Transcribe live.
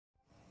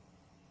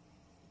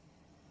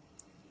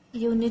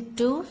Unit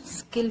 2,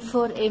 Skill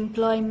for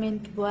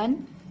Employment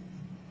 1,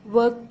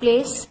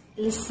 Workplace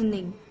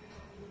Listening.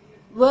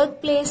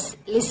 Workplace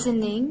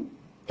listening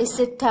is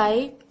a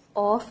type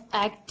of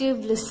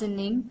active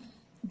listening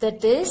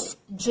that is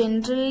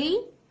generally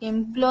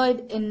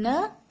employed in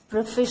a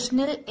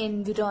professional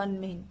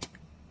environment.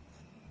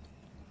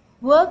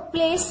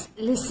 Workplace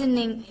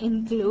listening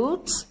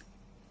includes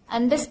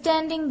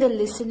understanding the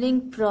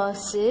listening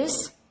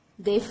process,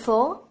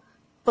 therefore,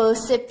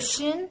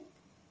 perception,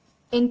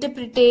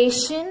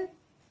 interpretation,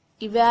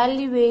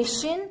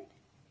 evaluation,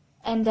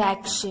 and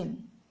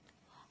action,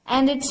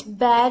 and its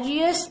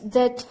barriers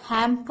that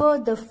hamper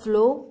the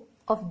flow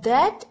of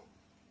that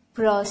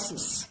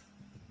process.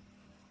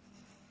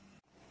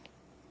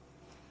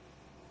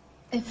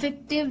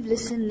 Effective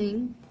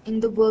listening in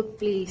the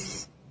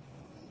workplace.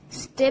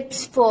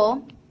 Steps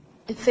for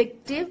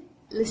effective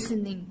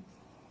listening.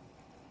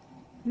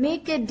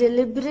 Make a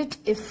deliberate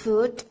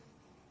effort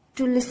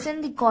to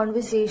listen to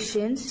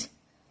conversations.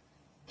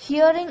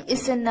 Hearing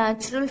is a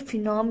natural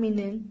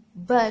phenomenon,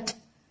 but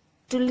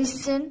to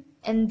listen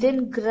and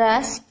then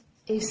grasp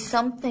is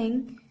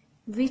something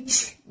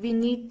which we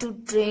need to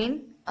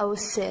train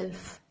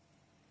ourselves.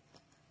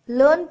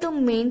 Learn to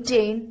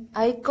maintain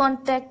eye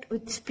contact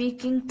with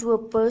speaking to a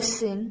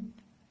person.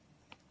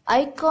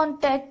 Eye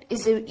contact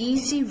is an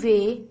easy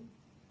way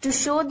to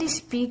show the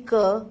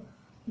speaker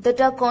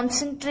that our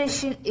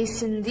concentration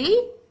is in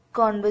the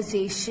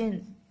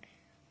conversation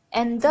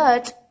and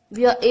that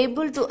we are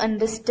able to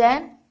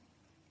understand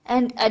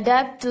and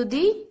adapt to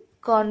the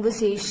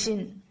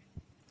conversation.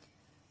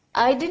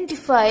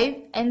 Identify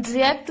and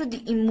react to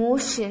the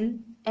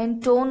emotion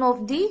and tone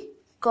of the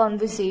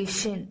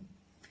conversation.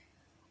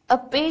 A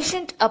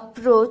patient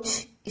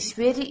approach is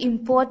very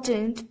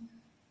important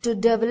to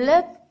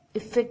develop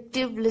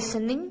effective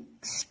listening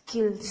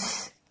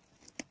skills.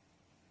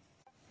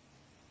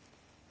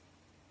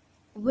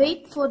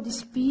 Wait for the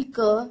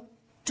speaker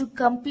to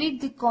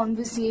complete the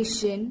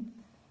conversation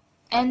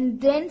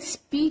and then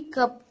speak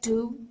up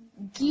to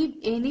give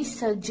any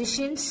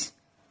suggestions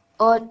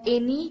or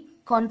any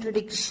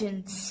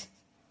contradictions.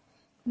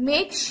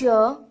 Make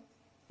sure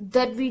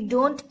that we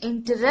don't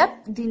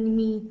interrupt the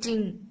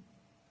meeting.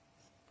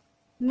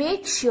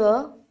 Make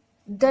sure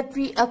that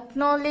we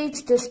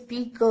acknowledge the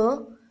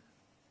speaker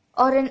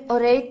or an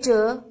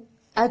orator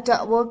at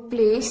our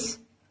workplace.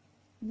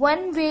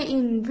 One way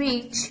in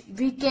which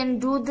we can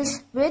do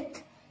this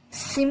with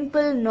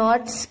simple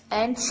nods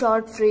and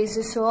short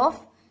phrases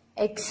of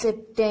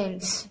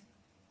acceptance.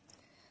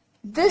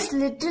 This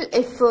little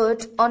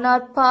effort on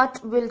our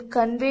part will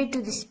convey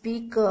to the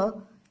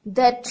speaker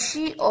that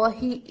she or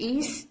he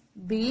is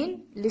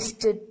being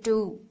listened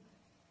to.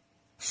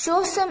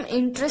 Show some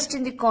interest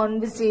in the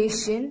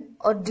conversation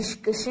or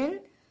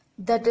discussion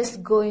that is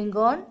going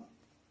on.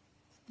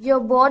 Your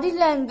body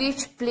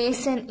language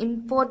plays an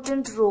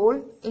important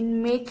role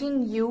in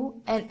making you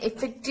an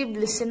effective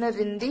listener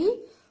in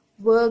the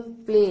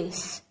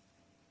workplace.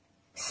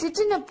 Sit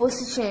in a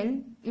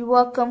position you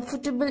are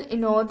comfortable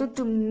in order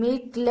to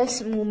make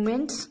less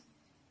movements.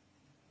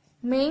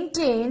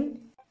 Maintain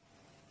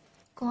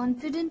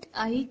confident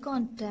eye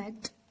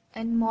contact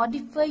and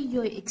modify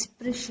your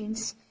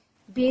expressions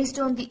based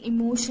on the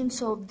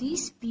emotions of the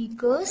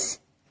speaker's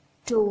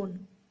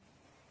tone.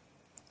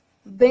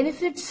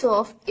 Benefits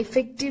of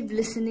effective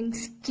listening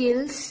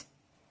skills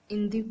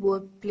in the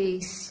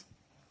workplace.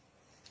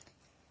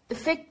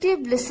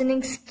 Effective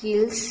listening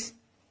skills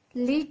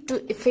lead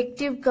to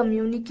effective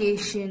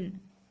communication.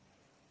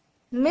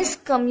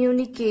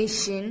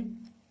 Miscommunication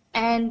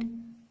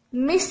and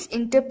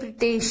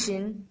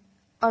misinterpretation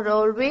are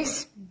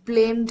always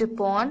blamed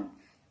upon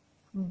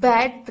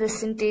bad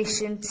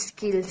presentation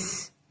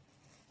skills,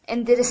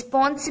 and the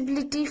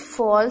responsibility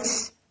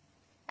falls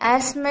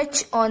as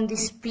much on the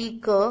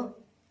speaker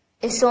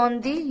as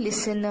on the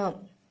listener.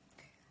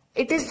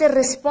 It is the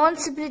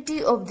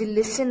responsibility of the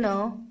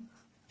listener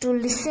to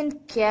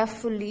listen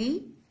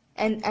carefully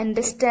and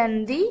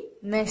understand the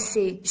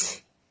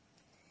message.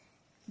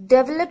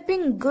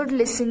 Developing good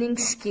listening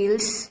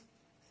skills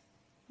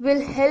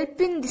will help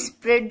in the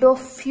spread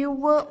of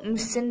fewer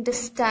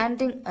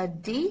misunderstandings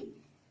at the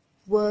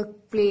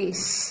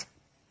workplace.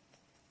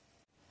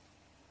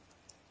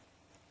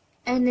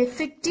 An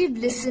effective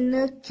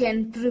listener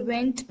can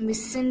prevent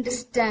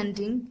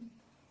misunderstanding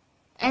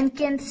and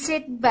can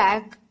set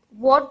back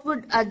what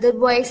would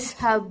otherwise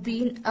have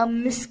been a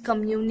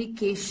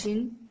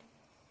miscommunication,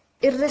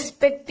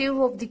 irrespective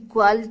of the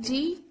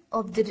quality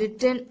of the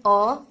written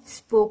or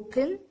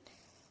spoken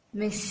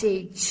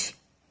message.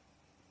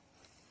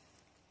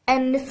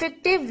 An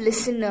effective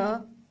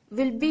listener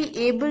will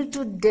be able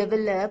to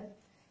develop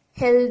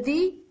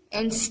healthy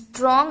and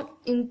strong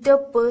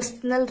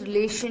interpersonal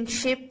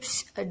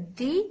relationships at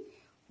the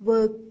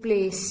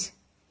workplace.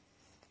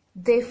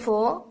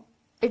 Therefore,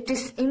 it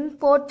is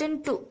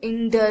important to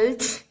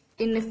indulge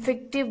in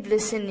effective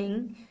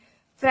listening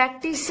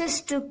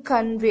practices to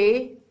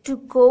convey to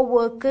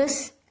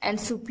co-workers and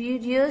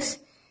superiors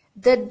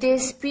that their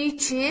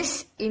speech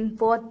is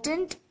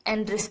important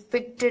and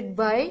respected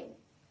by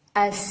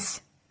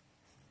us.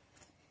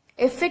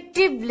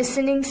 Effective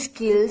listening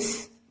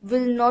skills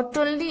will not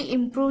only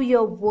improve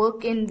your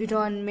work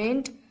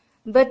environment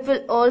but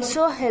will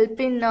also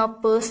help in our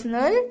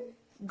personal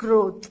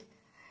growth.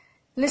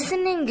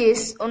 Listening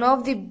is one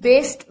of the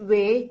best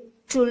way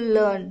to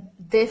learn.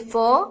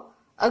 Therefore,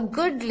 a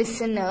good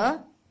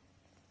listener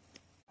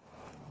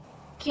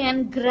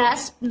can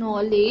grasp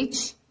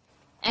knowledge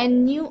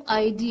and new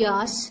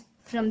ideas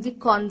from the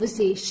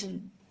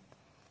conversation.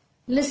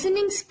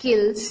 Listening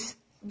skills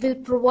will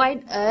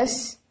provide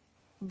us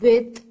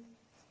with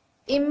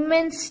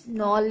immense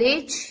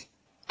knowledge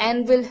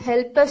and will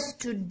help us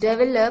to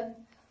develop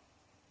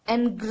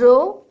and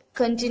grow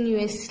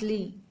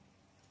continuously.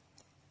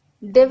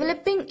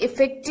 Developing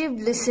effective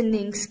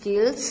listening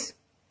skills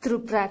through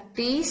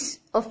practice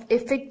of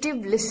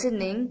effective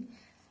listening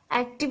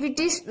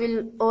activities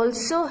will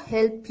also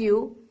help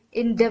you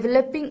in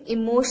developing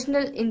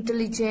emotional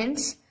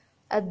intelligence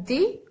at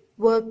the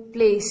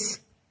workplace.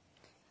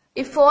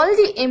 If all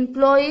the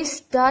employees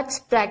start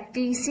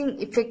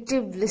practicing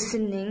effective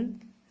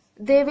listening,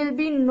 there will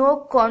be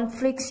no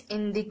conflicts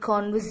in the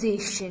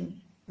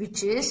conversation,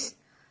 which is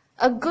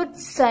a good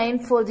sign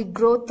for the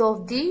growth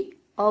of the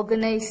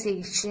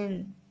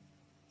organization.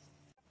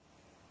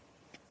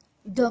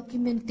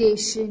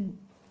 Documentation.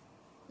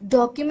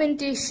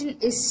 Documentation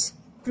is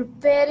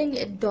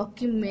preparing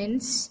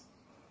documents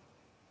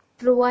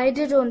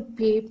provided on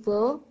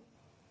paper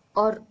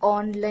or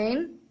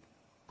online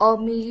or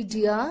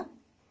media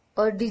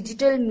or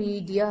digital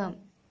media.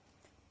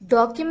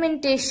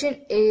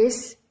 Documentation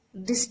is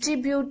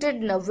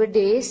distributed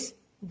nowadays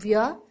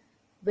via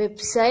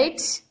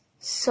websites,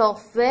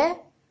 software,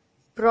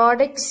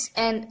 products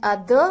and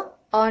other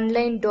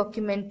online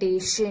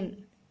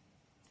documentation.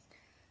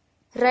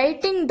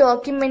 Writing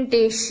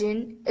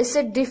documentation is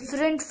a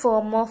different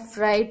form of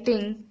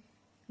writing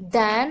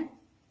than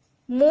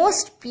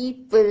most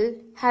people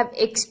have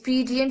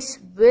experience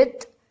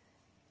with.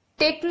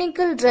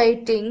 Technical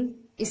writing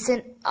is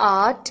an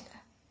art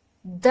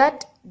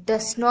that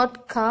does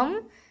not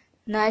come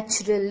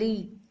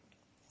naturally.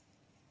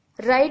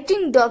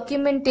 Writing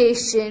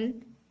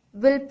documentation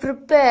will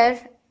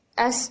prepare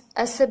us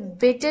as a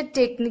better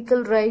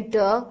technical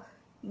writer,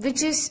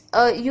 which is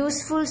a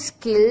useful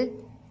skill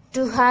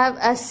to have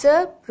as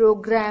a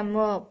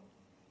programmer.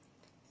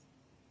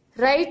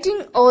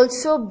 Writing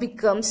also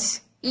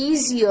becomes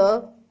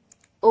easier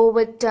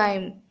over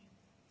time.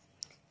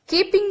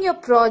 Keeping your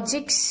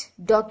project's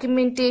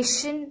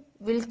documentation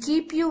will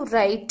keep you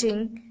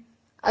writing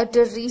at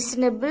a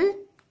reasonable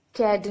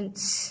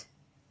cadence.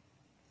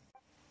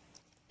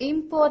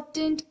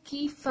 Important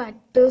key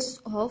factors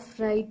of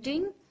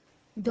writing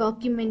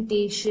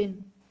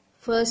documentation.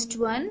 First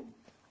one,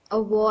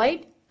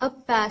 avoid a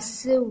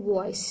passive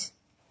voice.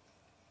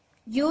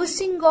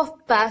 Using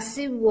of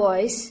passive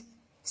voice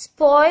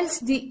spoils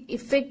the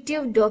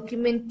effective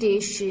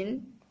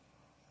documentation.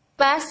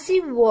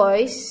 Passive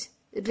voice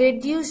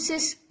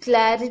reduces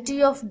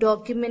clarity of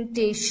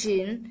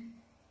documentation,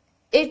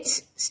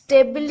 its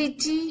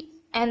stability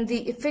and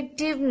the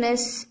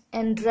effectiveness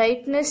and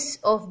rightness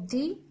of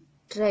the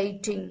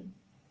writing.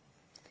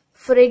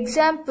 For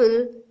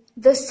example,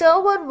 the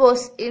server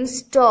was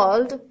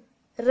installed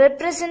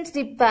represents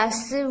the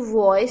passive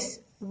voice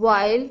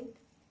while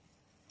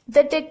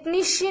the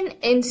technician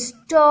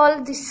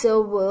installed the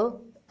server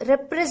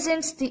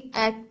represents the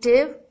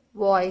active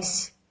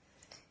voice.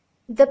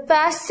 The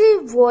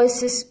passive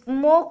voice is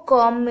more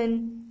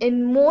common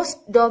in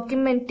most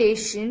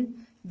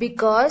documentation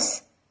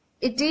because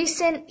it is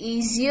an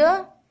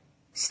easier,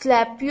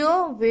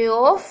 slappier way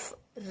of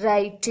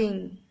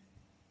writing.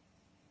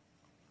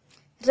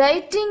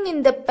 Writing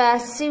in the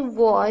passive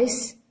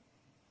voice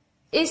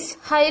is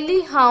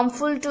highly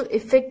harmful to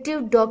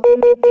effective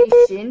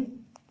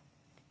documentation,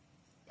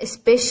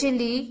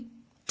 especially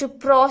to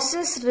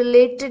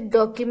process-related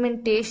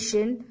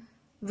documentation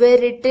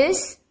where it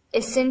is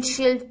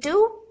essential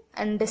to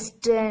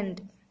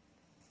understand.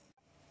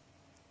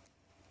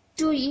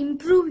 To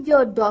improve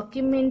your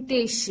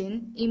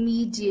documentation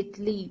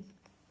immediately,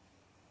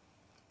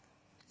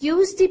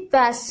 use the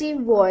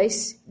passive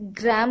voice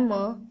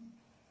grammar.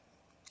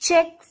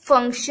 Check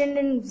function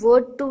in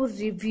Word to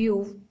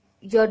review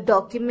your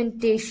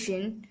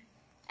documentation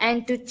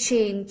and to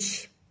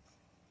change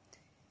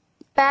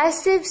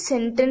passive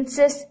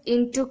sentences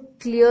into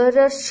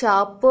clearer,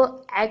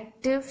 sharper,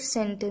 active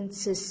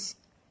sentences.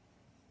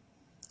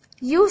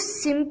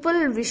 Use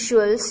simple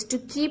visuals to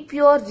keep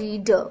your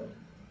reader.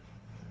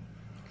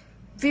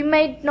 We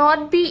might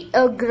not be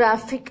a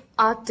graphic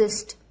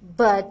artist,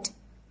 but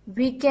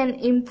we can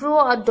improve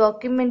our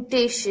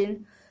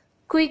documentation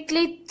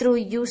quickly through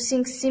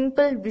using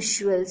simple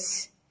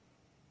visuals.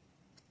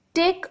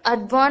 Take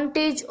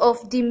advantage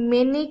of the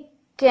many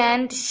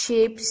canned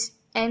shapes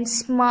and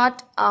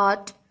smart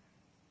art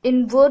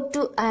in Word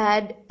to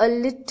add a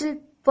little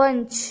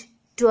punch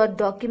to our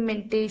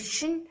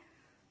documentation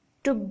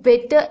to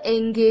better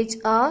engage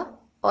our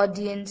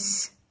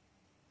audience.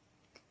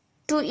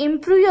 To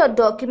improve your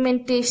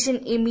documentation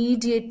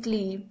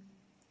immediately,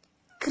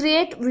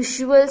 create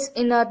visuals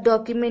in our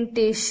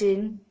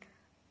documentation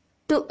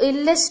To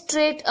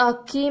illustrate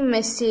our key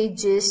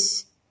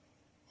messages,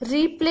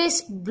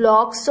 replace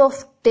blocks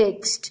of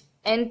text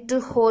and to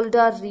hold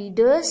our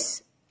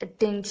readers'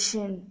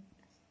 attention.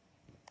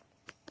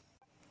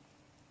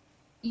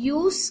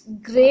 Use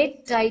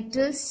great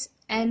titles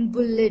and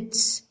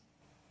bullets.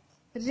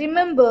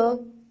 Remember,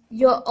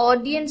 your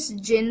audience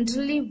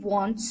generally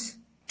wants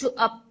to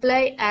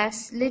apply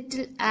as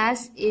little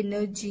as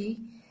energy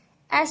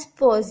as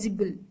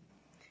possible.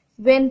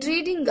 When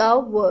reading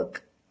our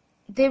work,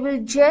 they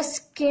will just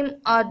skim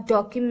our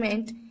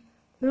document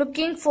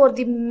looking for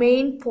the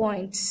main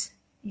points.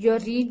 Your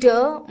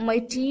reader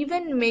might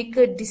even make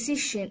a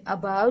decision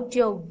about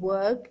your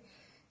work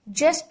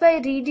just by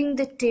reading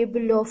the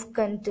table of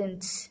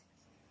contents.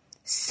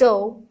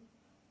 So,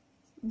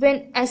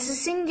 when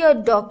assessing your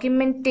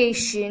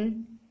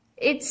documentation,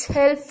 it's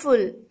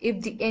helpful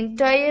if the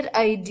entire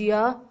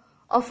idea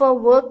of a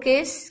work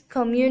is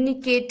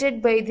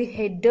communicated by the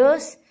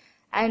headers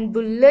and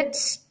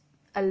bullets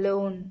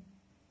alone.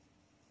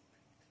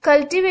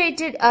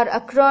 Cultivated are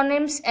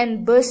acronyms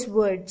and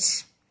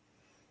buzzwords.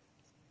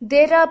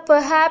 There are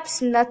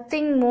perhaps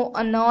nothing more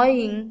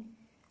annoying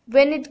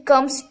when it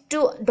comes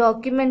to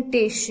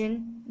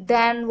documentation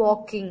than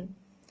walking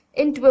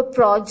into a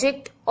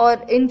project or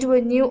into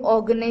a new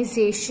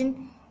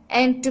organization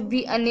and to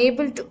be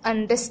unable to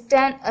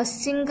understand a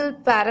single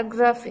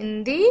paragraph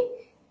in the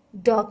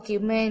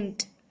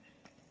document.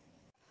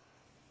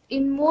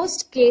 In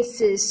most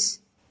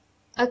cases,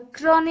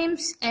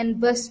 acronyms and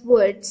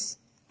buzzwords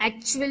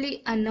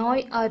actually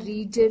annoy our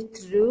reader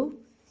through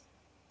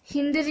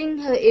hindering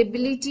her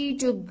ability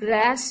to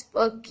grasp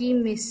our key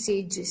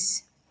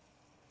messages.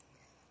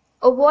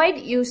 Avoid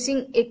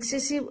using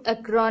excessive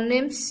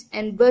acronyms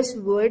and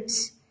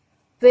buzzwords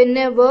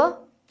whenever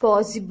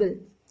possible.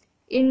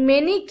 In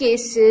many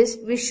cases,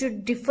 we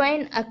should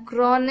define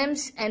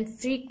acronyms and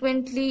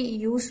frequently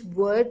use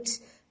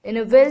words in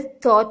a well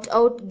thought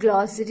out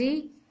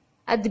glossary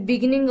at the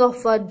beginning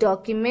of our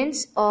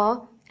documents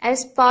or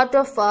as part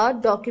of our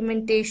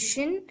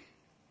documentation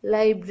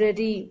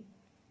library.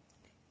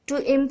 To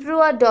improve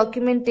our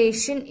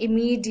documentation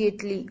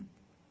immediately,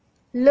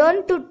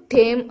 learn to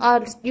tame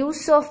our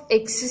use of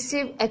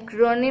excessive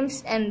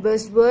acronyms and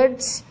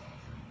buzzwords.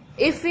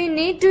 If we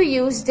need to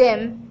use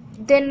them,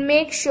 then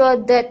make sure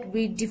that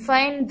we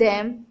define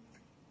them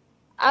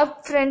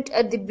upfront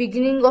at the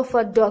beginning of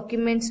our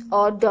documents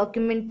or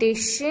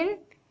documentation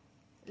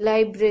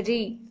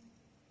library.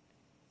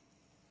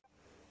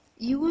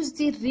 Use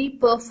the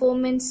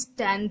re-performance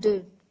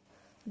standard.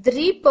 The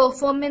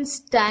re-performance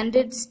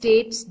standard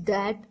states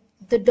that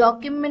the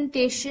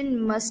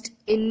documentation must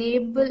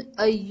enable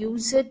a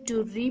user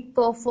to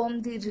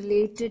re-perform the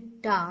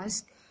related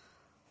task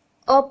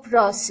or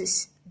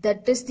process,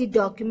 that is the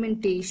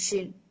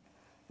documentation,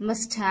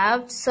 must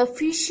have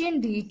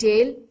sufficient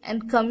detail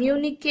and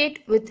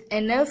communicate with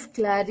enough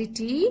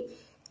clarity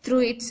through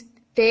its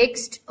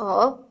text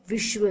or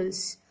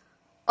visuals,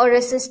 or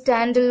as a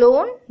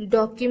standalone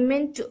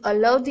document to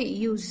allow the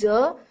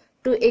user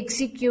to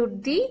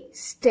execute the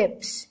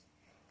steps.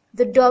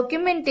 The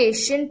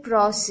documentation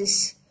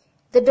process.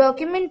 The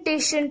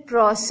documentation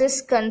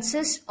process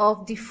consists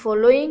of the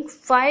following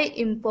 5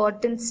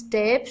 important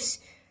steps.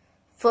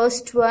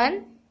 First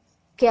one,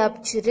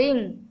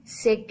 capturing.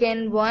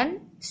 Second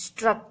one,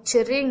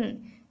 structuring.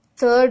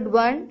 Third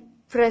one,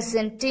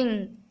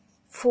 presenting.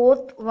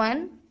 Fourth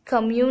one,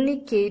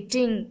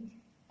 communicating.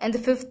 And the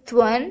fifth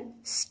one,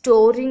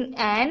 storing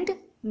and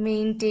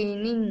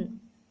maintaining.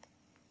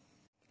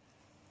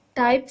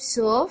 Types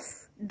of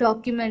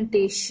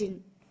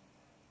documentation: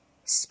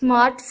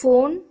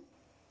 smartphone,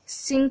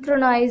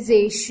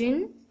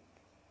 synchronization,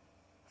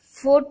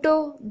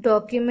 photo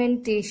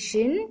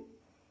documentation,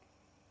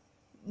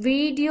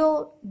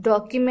 video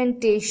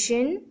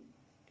documentation,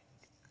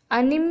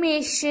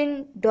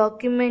 animation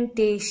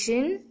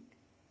documentation,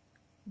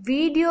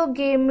 video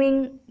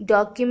gaming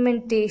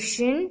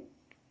documentation,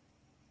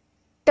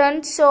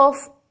 tons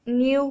of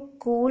new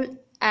cool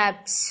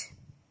apps.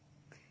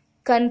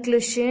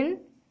 Conclusion: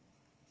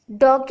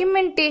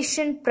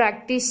 documentation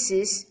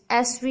practices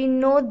as we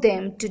know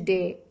them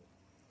today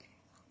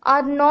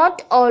are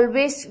not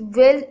always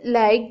well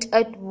liked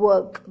at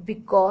work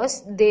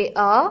because they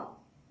are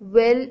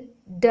well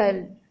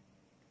dull.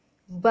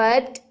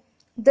 But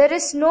there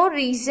is no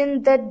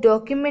reason that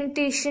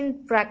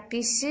documentation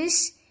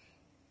practices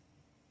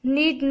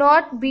need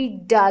not be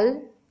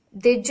dull.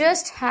 They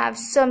just have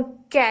some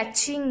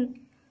catching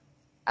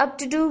up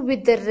to do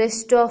with the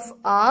rest of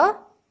our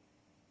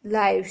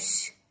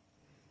lives.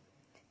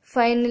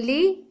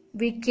 Finally,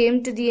 we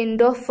came to the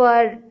end of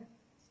our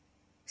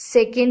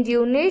second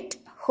unit.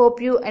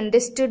 Hope you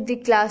understood the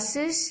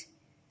classes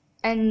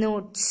and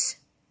notes.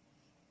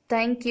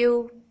 Thank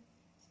you.